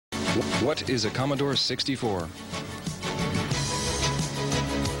What is a Commodore 64?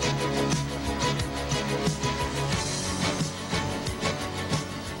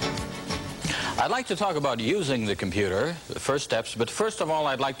 I'd like to talk about using the computer, the first steps, but first of all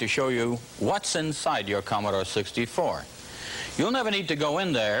I'd like to show you what's inside your Commodore 64. You'll never need to go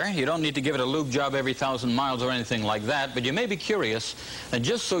in there. You don't need to give it a lube job every 1,000 miles or anything like that, but you may be curious, and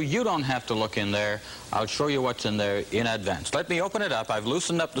just so you don't have to look in there, I'll show you what's in there in advance. Let me open it up. I've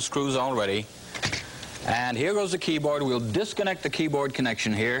loosened up the screws already, and here goes the keyboard. We'll disconnect the keyboard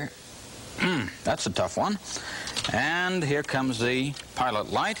connection here. That's a tough one. And here comes the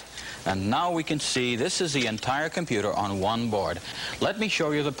pilot light. And now we can see this is the entire computer on one board. Let me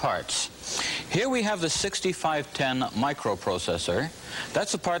show you the parts. Here we have the 6510 microprocessor.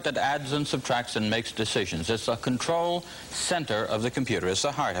 That's the part that adds and subtracts and makes decisions. It's the control center of the computer. It's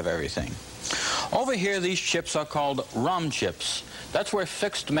the heart of everything. Over here, these chips are called ROM chips. That's where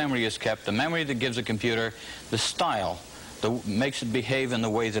fixed memory is kept, the memory that gives a computer the style, that makes it behave in the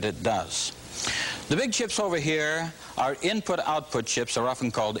way that it does. The big chips over here are input-output chips. They're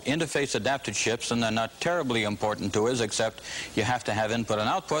often called interface adapted chips, and they're not terribly important to us, except you have to have input and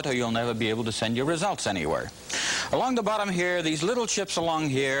output or you'll never be able to send your results anywhere. Along the bottom here, these little chips along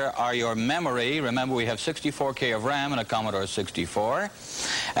here are your memory. Remember, we have 64K of RAM in a Commodore 64.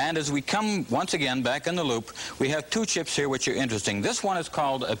 And as we come, once again, back in the loop, we have two chips here which are interesting. This one is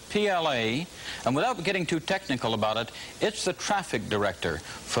called a PLA, and without getting too technical about it, it's the traffic director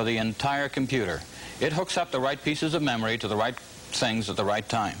for the entire computer. It hooks up the right pieces of memory to the right things at the right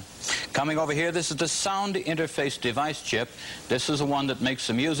time. Coming over here, this is the sound interface device chip. This is the one that makes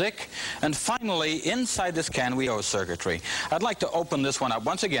the music. And finally, inside this can, we have circuitry. I'd like to open this one up.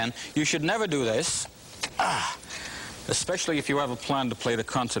 Once again, you should never do this. Especially if you have a plan to play the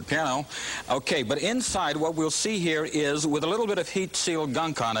concert piano. Okay, but inside what we'll see here is, with a little bit of heat-sealed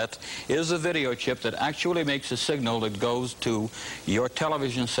gunk on it, is a video chip that actually makes a signal that goes to your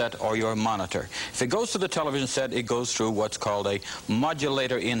television set or your monitor. If it goes to the television set, it goes through what's called a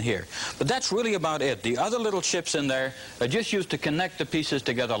modulator in here. But that's really about it. The other little chips in there are just used to connect the pieces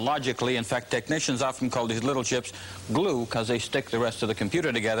together logically. In fact, technicians often call these little chips glue because they stick the rest of the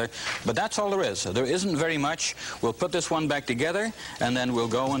computer together. But that's all there is. There isn't very much. We'll put this one back together, and then we'll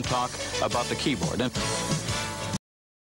go and talk about the keyboard.